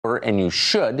and you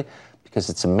should, because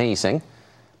it's amazing.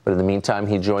 But in the meantime,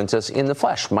 he joins us in the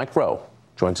flesh. Mike Rowe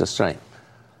joins us tonight.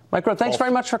 Mike Rowe, thanks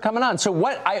very much for coming on. So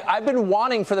I've been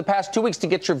wanting for the past 2 weeks to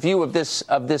get your view of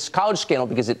this college scandal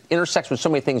because it intersects with so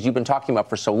many things you've been talking about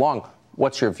for so long.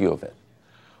 What's your view of it?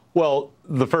 Well,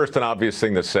 the first and obvious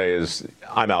thing to say is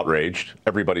I'm outraged.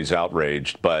 Everybody's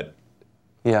outraged. But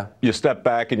yeah, you step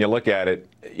back and you look at it,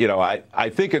 I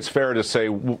think it's fair to say,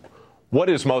 what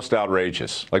is most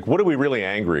outrageous? Like, what are we really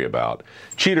angry about?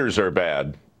 Cheaters are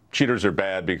bad. Cheaters are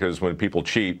bad because when people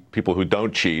cheat, people who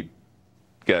don't cheat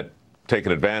get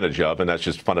taken advantage of, and that's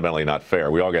just fundamentally not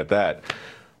fair. We all get that.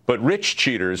 But rich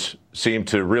cheaters seem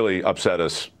to really upset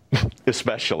us,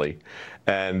 especially.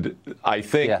 And I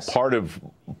think yes, part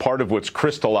of what's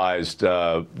crystallized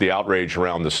the outrage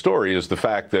around the story is the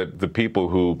fact that the people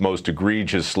who most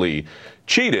egregiously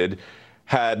cheated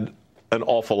had an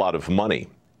awful lot of money.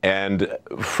 And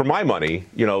for my money,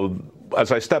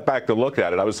 as I stepped back to look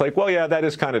at it, I was like, well, yeah, that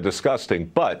is kind of disgusting.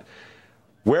 But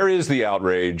where is the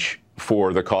outrage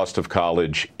for the cost of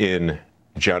college in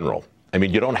general? I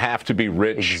mean, you don't have to be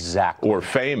rich or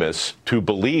famous to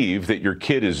believe that your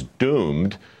kid is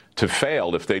doomed to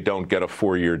fail if they don't get a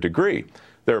four-year degree.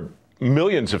 There are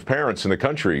millions of parents in the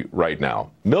country right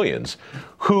now, millions,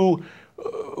 who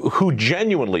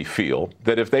genuinely feel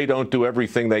that if they don't do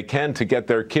everything they can to get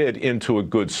their kid into a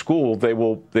good school, they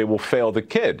will fail the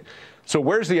kid. So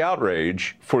where's the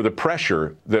outrage for the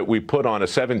pressure that we put on a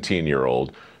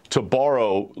 17-year-old to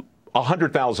borrow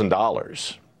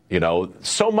 $100,000?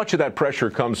 So much of that pressure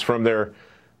comes from their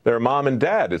mom and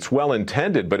dad. It's well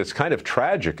intended, but it's kind of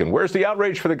tragic. And where's the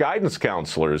outrage for the guidance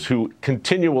counselors who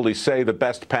continually say the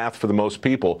best path for the most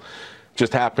people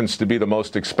just happens to be the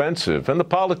most expensive, and the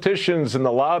politicians and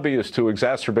the lobbyists who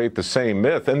exacerbate the same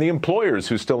myth, and the employers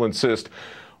who still insist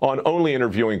on only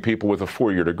interviewing people with a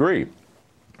four-year degree?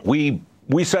 We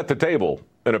set the table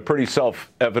in a pretty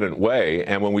self-evident way,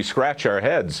 and when we scratch our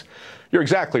heads, you're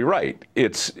exactly right.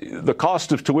 It's the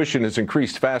cost of tuition has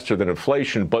increased faster than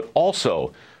inflation, but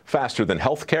also faster than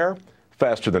health care,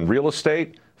 faster than real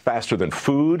estate, faster than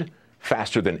food,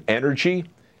 faster than energy.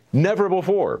 Never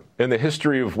before in the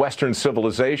history of Western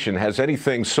civilization has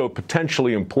anything so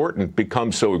potentially important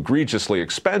become so egregiously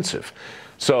expensive.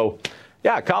 So,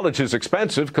 yeah, college is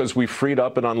expensive because we freed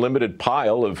up an unlimited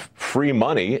pile of free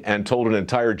money and told an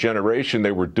entire generation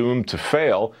they were doomed to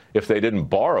fail if they didn't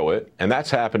borrow it. And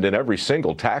that's happened in every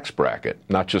single tax bracket,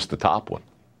 not just the top one.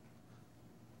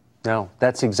 No,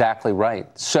 that's exactly right.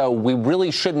 So we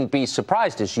really shouldn't be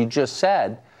surprised, as you just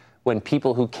said, when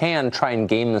people who can try and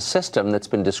game the system that's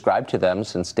been described to them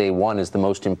since day one as the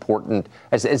most important,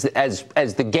 as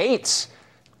the gates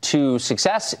to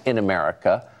success in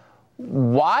America.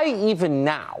 Why even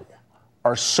now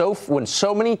when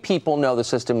so many people know the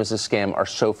system is a scam, are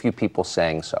so few people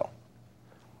saying so?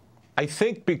 I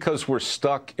think because we're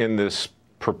stuck in this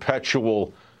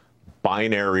perpetual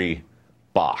binary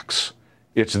box.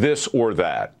 It's this or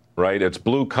that. Right? It's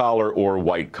blue collar or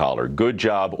white collar, good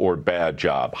job or bad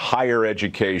job, higher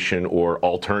education or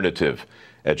alternative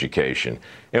education.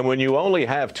 And when you only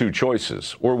have two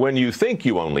choices, or when you think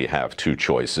you only have two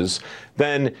choices,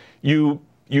 then you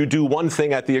do one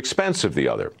thing at the expense of the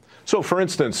other. So, for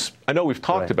instance, I know we've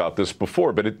talked about this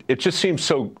before, but it just seems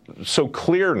so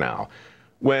clear now.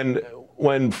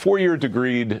 When four-year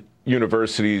degreed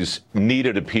universities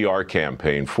needed a PR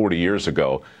campaign 40 years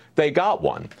ago, they got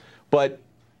one. But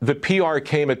the PR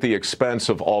came at the expense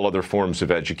of all other forms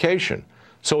of education.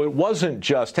 So it wasn't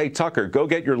just, hey, Tucker, go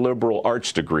get your liberal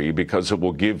arts degree because it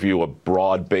will give you a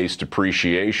broad-based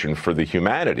appreciation for the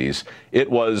humanities. It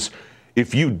was,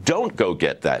 if you don't go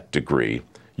get that degree,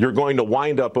 you're going to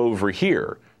wind up over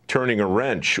here turning a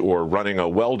wrench or running a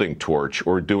welding torch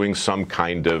or doing some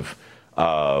kind of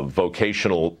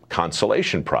vocational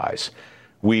consolation prize.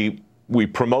 We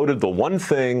promoted the one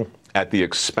thing at the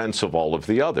expense of all of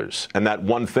the others. And that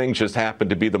one thing just happened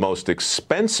to be the most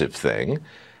expensive thing.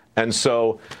 And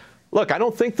so, look, I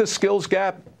don't think the skills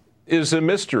gap is a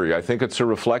mystery. I think it's a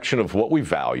reflection of what we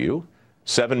value.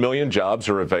 7 million jobs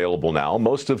are available now.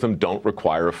 Most of them don't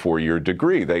require a four-year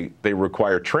degree. They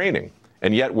require training.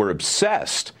 And yet we're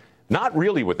obsessed, not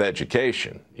really with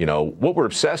education. What we're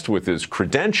obsessed with is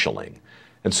credentialing.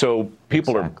 And so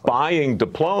people are buying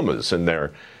diplomas and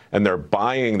they're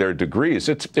buying their degrees.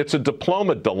 It's a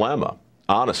diploma dilemma,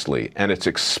 honestly, and it's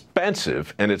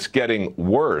expensive, and it's getting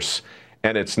worse.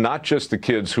 And it's not just the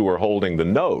kids who are holding the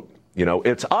note.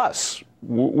 It's us.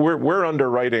 We're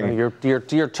underwriting.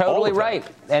 You're totally right.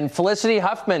 And Felicity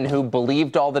Huffman, who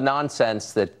believed all the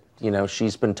nonsense that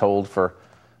she's been told for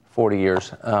 40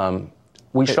 years,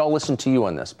 we should all listen to you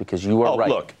on this because you are right.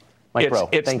 Look, Mike Rowe,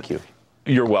 thank you.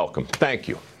 You're welcome. Thank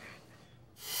you.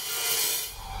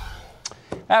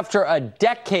 After a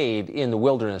decade in the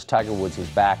wilderness, Tiger Woods is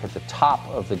back at the top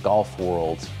of the golf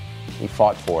world. He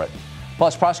fought for it.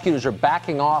 Plus, prosecutors are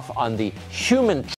backing off on the human